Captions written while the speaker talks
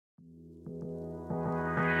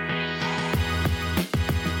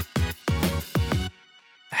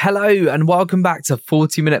Hello and welcome back to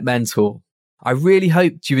 40-Minute Mentor. I really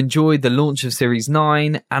hoped you enjoyed the launch of Series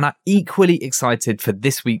 9 and are equally excited for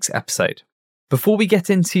this week's episode. Before we get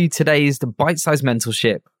into today's bite-sized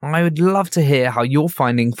mentorship, I would love to hear how you're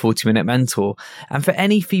finding 40-Minute Mentor and for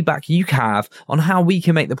any feedback you have on how we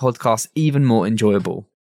can make the podcast even more enjoyable.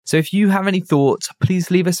 So if you have any thoughts, please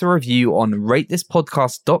leave us a review on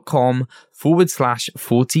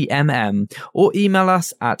ratethispodcast.com/40mm or email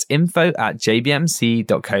us at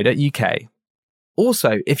info@jbmc.co.uk.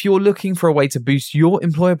 Also, if you're looking for a way to boost your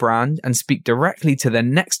employer brand and speak directly to the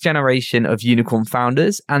next generation of unicorn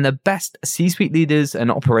founders and the best C-suite leaders and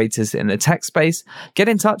operators in the tech space, get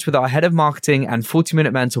in touch with our head of marketing and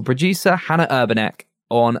 40-Minute Mentor producer, Hannah Urbanek,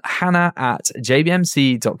 on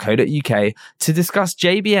hannah@jbmc.co.uk to discuss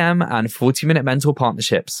JBM and 40-Minute Mentor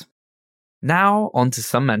partnerships. Now, on to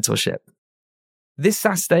some mentorship. This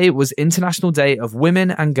Saturday was International Day of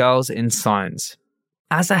Women and Girls in Science.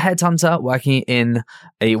 As a headhunter working in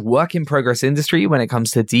a work-in-progress industry when it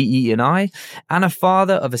comes to DE&I, and a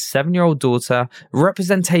father of a 7-year-old daughter,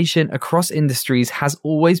 representation across industries has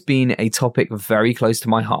always been a topic very close to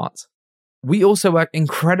my heart. We also work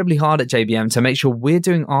incredibly hard at JBM to make sure we're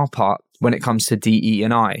doing our part when it comes to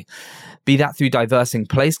DE&I, be that through diversing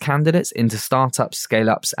place candidates into startups,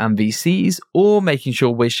 scale-ups, and VCs, or making sure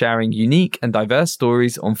we're sharing unique and diverse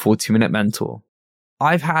stories on 40-Minute Mentor.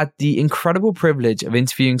 I've had the incredible privilege of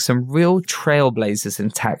interviewing some real trailblazers in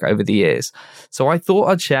tech over the years, so I thought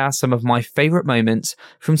I'd share some of my favorite moments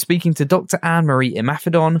from speaking to Dr. Anne-Marie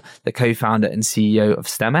Imafidon, the co-founder and CEO of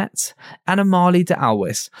STEMET, and Amali de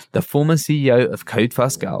Alwis, the former CEO of Code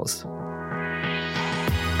First Girls.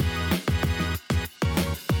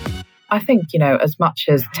 I think, as much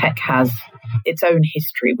as tech has its own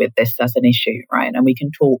history with this as an issue, right? And we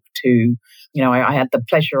can talk to, I had the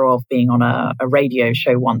pleasure of being on a radio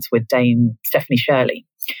show once with Dame Stephanie Shirley.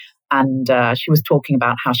 And she was talking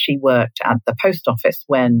about how she worked at the post office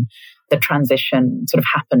when the transition sort of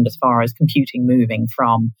happened as far as computing moving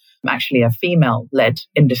from actually a female-led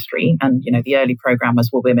industry. And, the early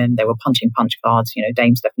programmers were women. They were punching punch cards.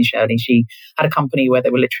 Dame Stephanie Shirley, she had a company where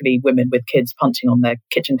there were literally women with kids punching on their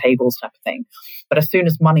kitchen tables type of thing. But as soon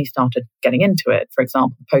as money started getting into it, for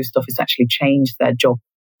example, the post office actually changed their job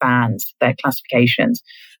bands, their classifications,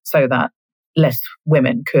 so that less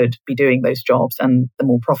women could be doing those jobs and the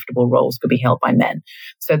more profitable roles could be held by men.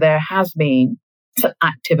 So there has been some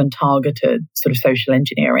active and targeted sort of social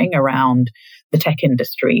engineering around the tech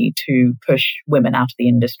industry to push women out of the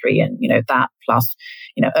industry. And, that plus,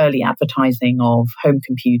 early advertising of home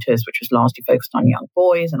computers, which was largely focused on young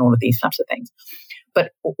boys and all of these types of things.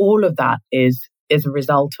 But all of that is a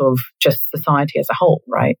result of just society as a whole,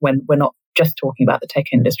 right? When we're not just talking about the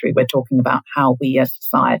tech industry, we're talking about how we as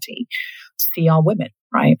society see our women,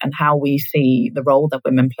 right? And how we see the role that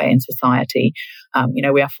women play in society.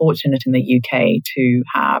 We are fortunate in the UK to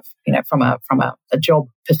have, from a job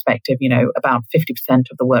perspective, about 50%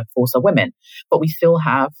 of the workforce are women, but we still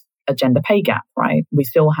have a gender pay gap, right? We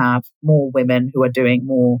still have more women who are doing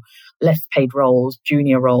more less paid roles,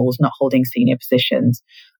 junior roles, not holding senior positions.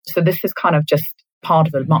 So this is kind of just part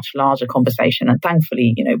of a much larger conversation. And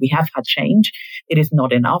thankfully, we have had change. It is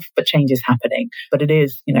not enough, but change is happening. But it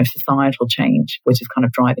is, societal change, which is kind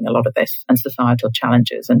of driving a lot of this, and societal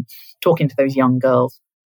challenges. And talking to those young girls,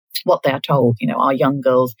 what they're told, are young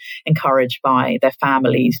girls encouraged by their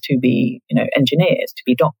families to be, engineers, to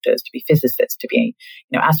be doctors, to be physicists, to be,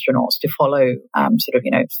 astronauts, to follow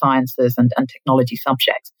sciences and technology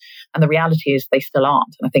subjects. And the reality is they still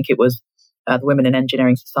aren't. And I think it was the Women in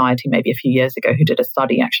Engineering Society maybe a few years ago who did a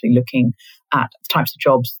study actually looking at the types of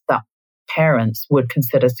jobs that parents would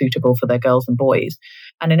consider suitable for their girls and boys.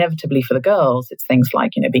 And inevitably for the girls, it's things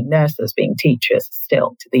like, being nurses, being teachers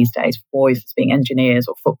still to these days. For boys, it's being engineers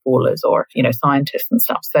or footballers or, scientists and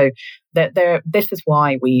stuff. So this is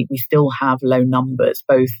why we still have low numbers,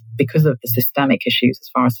 both because of the systemic issues as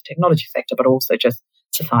far as the technology sector, but also just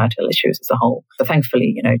societal issues as a whole. But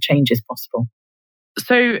thankfully, change is possible.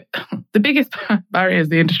 So the biggest barrier is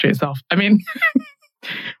the industry itself. I mean,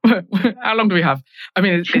 how long do we have? I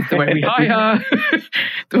mean, it's the way we hire,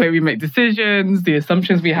 the way we make decisions, the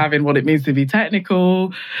assumptions we have in what it means to be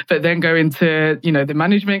technical, that then go into, the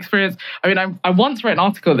management experience. I mean, I once read an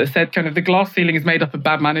article that said kind of the glass ceiling is made up of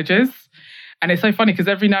bad managers. And it's so funny because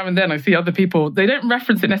every now and then I see other people, they don't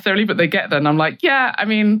reference it necessarily, but they get there. And I'm like, yeah, I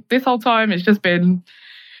mean, this whole time it's just been,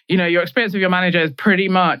 your experience with your manager is pretty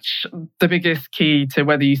much the biggest key to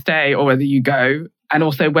whether you stay or whether you go. And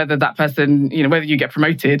also whether that person, whether you get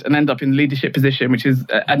promoted and end up in the leadership position, which is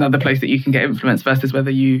another place that you can get influence versus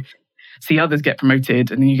whether you see others get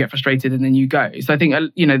promoted and then you get frustrated and then you go. So I think,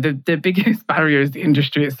 the biggest barrier is the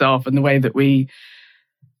industry itself and the way that we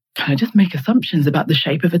kind of just make assumptions about the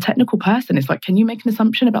shape of a technical person. It's like, can you make an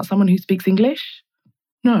assumption about someone who speaks English?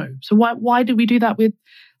 No. So why do we do that with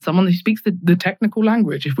someone who speaks the technical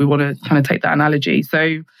language, if we want to kind of take that analogy?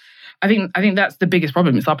 So I think that's the biggest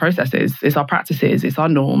problem. It's our processes, it's our practices, it's our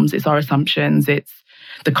norms, it's our assumptions, it's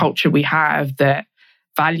the culture we have that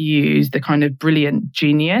values the kind of brilliant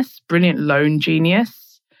lone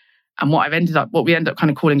genius, and what we end up kind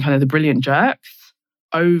of calling kind of the brilliant jerks,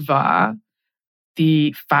 over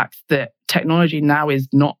the fact that technology now is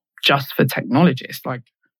not just for technologists. Like,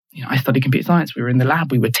 I studied computer science. We were in the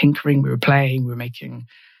lab, we were tinkering, we were playing, we were making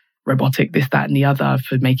robotic, this, that, and the other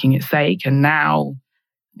for making its sake. And now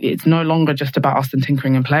it's no longer just about us and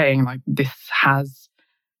tinkering and playing. Like, this has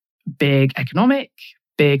big economic,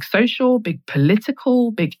 big social, big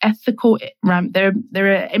political, big ethical. There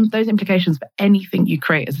are those implications for anything you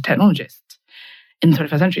create as a technologist in the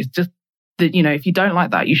 21st century. It's just that, if you don't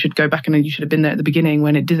like that, you should go back and you should have been there at the beginning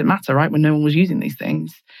when it didn't matter, right? When no one was using these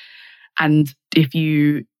things. And if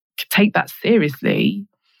you take that seriously,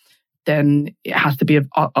 then it has to be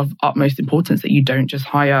of utmost importance that you don't just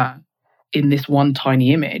hire in this one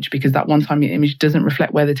tiny image, because that one tiny image doesn't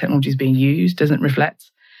reflect where the technology is being used, doesn't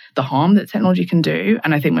reflect the harm that technology can do.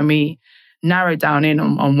 And I think when we narrow down in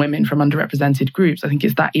on women from underrepresented groups, I think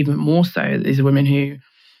it's that even more so. These are women who,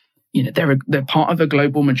 they're part of a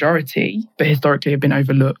global majority, but historically have been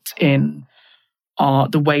overlooked in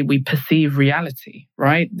the way we perceive reality,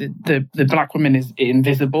 right? The Black woman is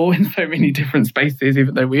invisible in so many different spaces,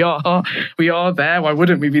 even though we are there. Why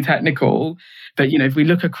wouldn't we be technical? But, if we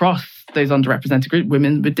look across those underrepresented groups,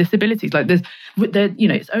 women with disabilities, like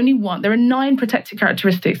it's only one. There are 9 protected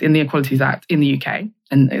characteristics in the Equalities Act in the UK,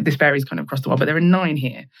 and this varies kind of across the world, but there are 9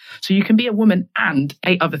 here. So you can be a woman and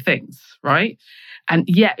 8 other things, right? And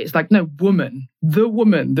yet it's like, no, woman, the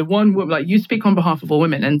one woman, like, you speak on behalf of all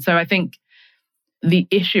women. And so I think the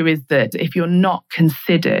issue is that if you're not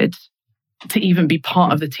considered to even be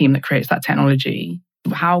part of the team that creates that technology,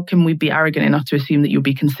 how can we be arrogant enough to assume that you'll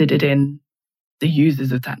be considered in the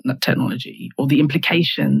users of that technology or the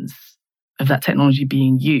implications of that technology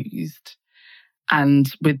being used? And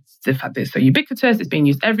with the fact that it's so ubiquitous, it's being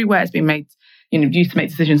used everywhere, it's being made, used to make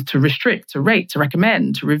decisions to restrict, to rate, to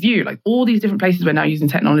recommend, to review, like all these different places we're now using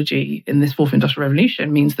technology in this 4th industrial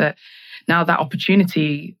revolution, means that now that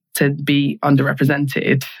opportunity to be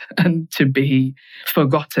underrepresented and to be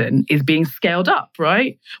forgotten is being scaled up,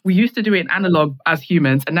 right? We used to do it in analog as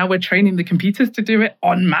humans, and now we're training the computers to do it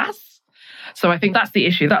en masse. So I think that's the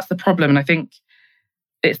issue, that's the problem. And I think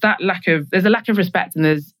it's that there's a lack of respect, and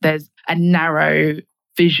there's a narrow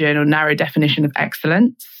vision or narrow definition of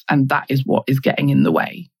excellence. And that is what is getting in the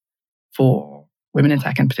way for women in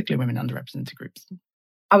tech, and particularly women in underrepresented groups.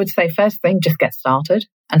 I would say first thing, just get started.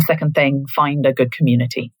 And second thing, find a good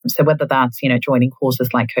community. So whether that's, joining courses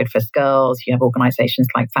like Code First Girls, you have organizations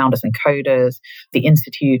like Founders and Coders, the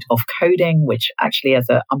Institute of Coding, which actually has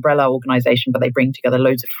an umbrella organization, but they bring together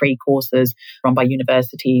loads of free courses run by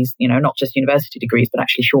universities, not just university degrees, but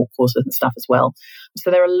actually short courses and stuff as well. So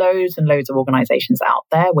there are loads and loads of organizations out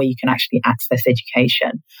there where you can actually access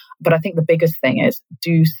education. But I think the biggest thing is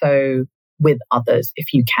do so with others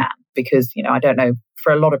if you can, because, I don't know,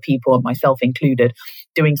 for a lot of people, myself included,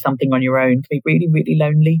 doing something on your own can be really, really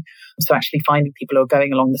lonely. So actually finding people who are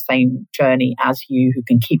going along the same journey as you, who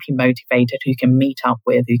can keep you motivated, who can meet up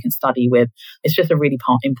with, who can study with, it's just a really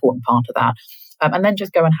important part of that. And then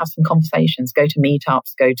just go and have some conversations, go to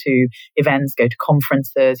meetups, go to events, go to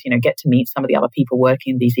conferences, get to meet some of the other people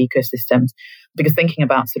working in these ecosystems. Because thinking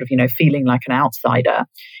about sort of, feeling like an outsider,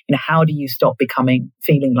 how do you stop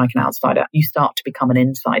feeling like an outsider? You start to become an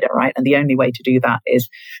insider, right? And the only way to do that is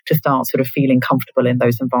to start sort of feeling comfortable in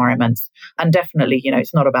those environments. And definitely,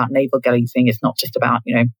 it's not about navel gazing. It's not just about,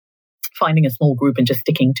 finding a small group and just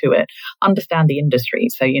sticking to it. Understand the industry.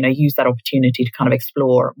 So, use that opportunity to kind of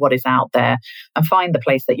explore what is out there and find the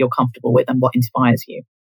place that you're comfortable with and what inspires you.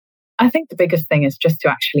 I think the biggest thing is just to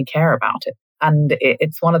actually care about it. And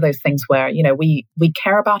it's one of those things where, we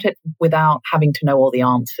care about it without having to know all the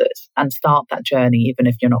answers, and start that journey even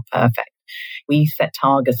if you're not perfect. We set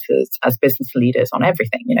targets as business leaders on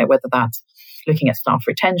everything, whether that's looking at staff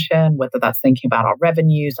retention, whether that's thinking about our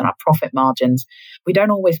revenues and our profit margins. We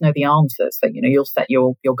don't always know the answers. So, you'll set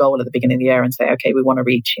your goal at the beginning of the year and say, okay, we want to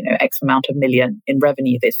reach, X amount of million in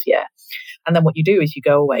revenue this year. And then what you do is you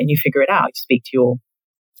go away and you figure it out. You speak to your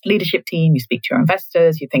leadership team, you speak to your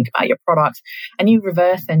investors, you think about your products, and you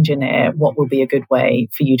reverse engineer what will be a good way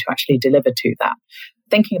for you to actually deliver to that.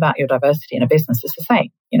 thinking about your diversity in a business is the same.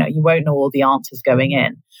 You won't know all the answers going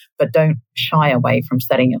in, but don't shy away from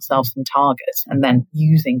setting yourself some targets and then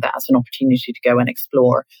using that as an opportunity to go and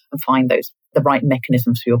explore and find the right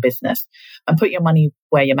mechanisms for your business and put your money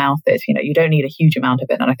where your mouth is. You don't need a huge amount of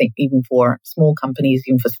it. And I think even for small companies,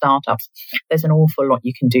 even for startups, there's an awful lot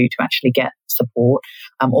you can do to actually get support.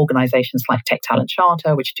 Organizations like Tech Talent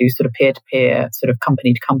Charter, which do sort of peer-to-peer, sort of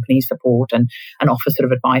company-to-company support and offer sort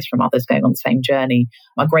of advice from others going on the same journey,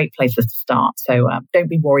 are great places to start. So don't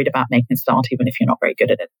be worried about making a start, even if you're not very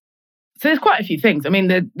good at it. So there's quite a few things. I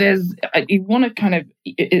mean, there's you want to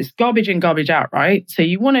it's garbage in, garbage out, right? So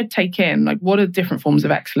you want to take in, like, what are the different forms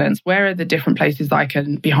of excellence? Where are the different places that I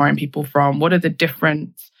can be hiring people from? What are the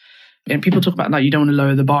different, people talk about, like, you don't want to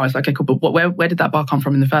lower the bar. It's like, okay, cool, but where did that bar come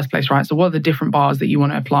from in the first place, right? So what are the different bars that you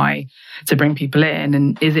want to apply to bring people in?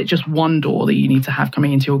 And is it just one door that you need to have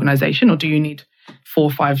coming into your organization? Or do you need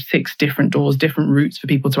 4, 5, 6 different doors, different routes for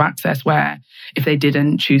people to access, where if they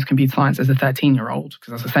didn't choose computer science as a 13-year-old,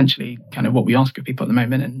 because that's essentially kind of what we ask of people at the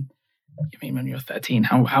moment. And I mean, when you're 13,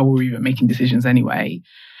 how were you making decisions anyway?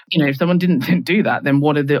 If someone didn't do that, then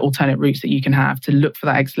what are the alternate routes that you can have to look for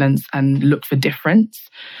that excellence and look for difference?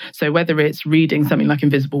 So whether it's reading something like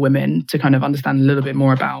Invisible Women to kind of understand a little bit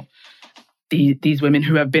more about these women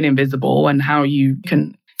who have been invisible and how you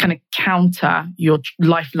can kind of counter your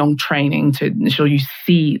lifelong training to ensure you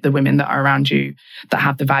see the women that are around you that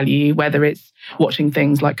have the value, whether it's watching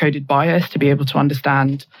things like Coded Bias to be able to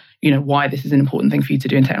understand, why this is an important thing for you to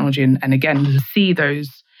do in technology. And again, to see those,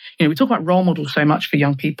 we talk about role models so much for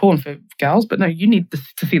young people and for girls, but no, you need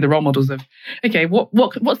to see the role models of, okay,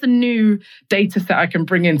 what's the new data set I can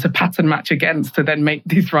bring in to pattern match against to then make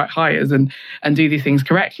these right hires and do these things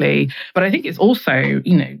correctly. But I think it's also,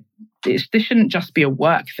 this shouldn't just be a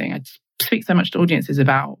work thing. I speak so much to audiences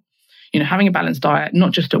about, having a balanced diet,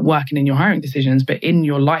 not just at work and in your hiring decisions, but in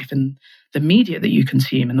your life and the media that you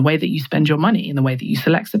consume and the way that you spend your money and the way that you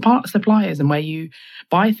select suppliers and where you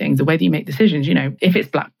buy things, the way that you make decisions. If it's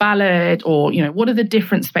Black Ballad or, what are the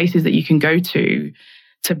different spaces that you can go to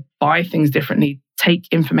buy things differently, take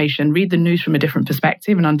information, read the news from a different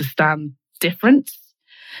perspective and understand difference.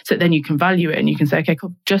 So then you can value it and you can say, okay,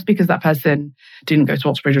 cool, just because that person didn't go to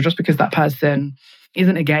Oxbridge or just because that person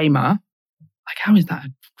isn't a gamer, like, how is that,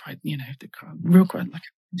 the real like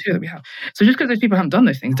two that we have? So just because those people haven't done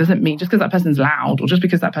those things doesn't mean, just because that person's loud or just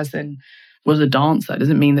because that person was a dancer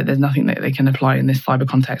doesn't mean that there's nothing that they can apply in this cyber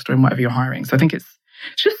context or in whatever you're hiring. So I think it's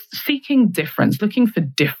just seeking difference, looking for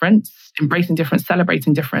difference, embracing difference,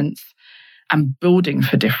 celebrating difference, and building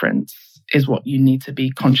for difference is what you need to be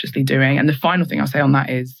consciously doing. And the final thing I'll say on that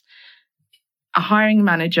is a hiring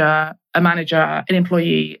manager, an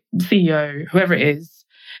employee, CEO, whoever it is,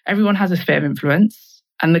 everyone has a sphere of influence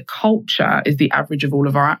and the culture is the average of all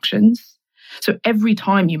of our actions. So every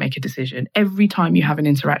time you make a decision, every time you have an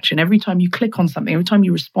interaction, every time you click on something, every time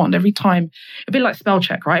you respond, every time, a bit like spell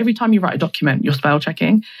check, right? Every time you write a document, you're spell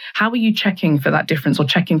checking. How are you checking for that difference or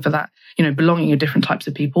checking for that, belonging of different types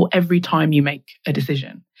of people every time you make a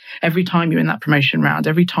decision? Every time you're in that promotion round,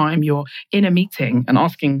 every time you're in a meeting and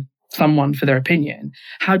asking someone for their opinion,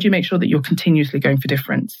 how do you make sure that you're continuously going for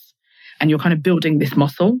difference and you're kind of building this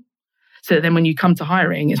muscle? So then when you come to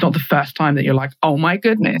hiring, it's not the first time that you're like, oh my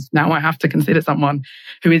goodness, now I have to consider someone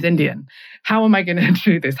who is Indian. How am I going to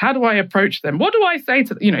do this? How do I approach them? What do I say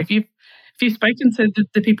to, if you've spoken to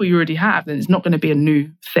the people you already have, then it's not going to be a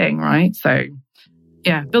new thing, right? So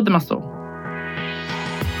yeah, build the muscle.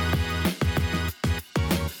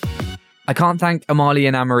 I can't thank Amali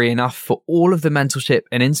and Anne-Marie enough for all of the mentorship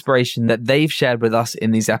and inspiration that they've shared with us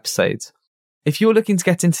in these episodes. If you're looking to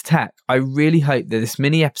get into tech, I really hope that this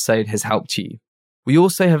mini episode has helped you. We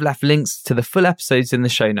also have left links to the full episodes in the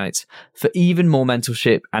show notes for even more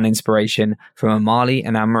mentorship and inspiration from Amali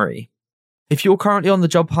and Anne-Marie. If you're currently on the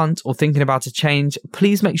job hunt or thinking about a change,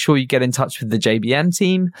 please make sure you get in touch with the JBM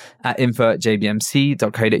team at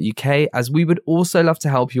info@jbmc.co.uk, as we would also love to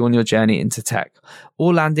help you on your journey into tech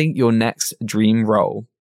or landing your next dream role.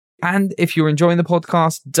 And if you're enjoying the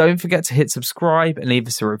podcast, don't forget to hit subscribe and leave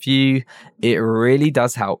us a review. It really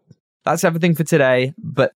does help. That's everything for today,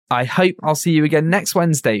 but I hope I'll see you again next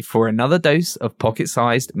Wednesday for another dose of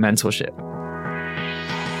pocket-sized mentorship.